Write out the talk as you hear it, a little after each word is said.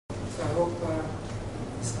So I hope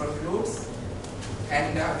this concludes.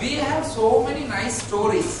 And we have so many nice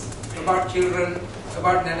stories about children,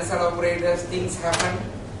 about nanosal operators, things happen.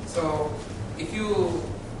 So if you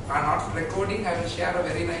are not recording, I will share a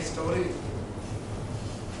very nice story with you.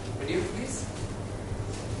 Would you please?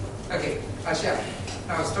 Okay, I'll share.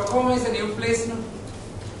 Now Stockholm is a new place now.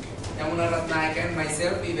 Yamuna Ratnayaka and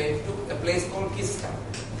myself, we went to a place called Kista.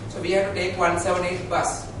 So we had to take 178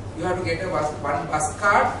 bus. You have to get a one bus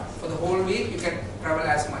card for the whole week. You can travel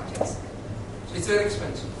as much as. So it's very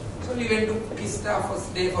expensive. So we went to Kista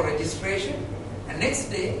first day for registration, and next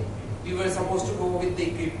day we were supposed to go with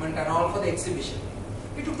the equipment and all for the exhibition.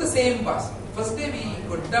 We took the same bus. First day we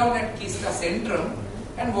got down at Kista Centrum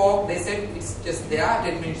and walked. They said it's just there,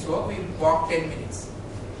 10 minutes walk. We walked 10 minutes.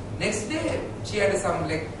 Next day she had some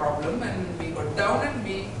leg problem and we got down and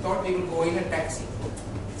we thought we will go in a taxi.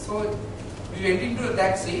 So we went into a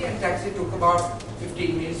taxi and taxi took about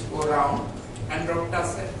 15 minutes to go around and dropped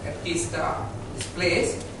us at Kista, this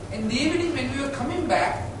place. In the evening when we were coming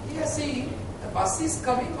back, we are seeing the bus is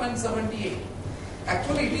coming 178.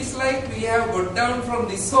 Actually it is like we have got down from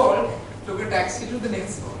this hall, took a taxi to the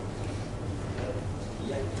next hall.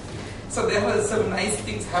 So there were some nice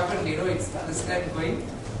things happened, you know, it's this time going.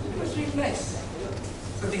 It was really nice.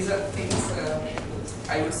 So these are things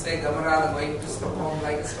I would say Gamarala going to Stockholm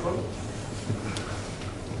like a story.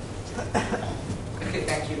 Okay,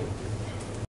 thank you.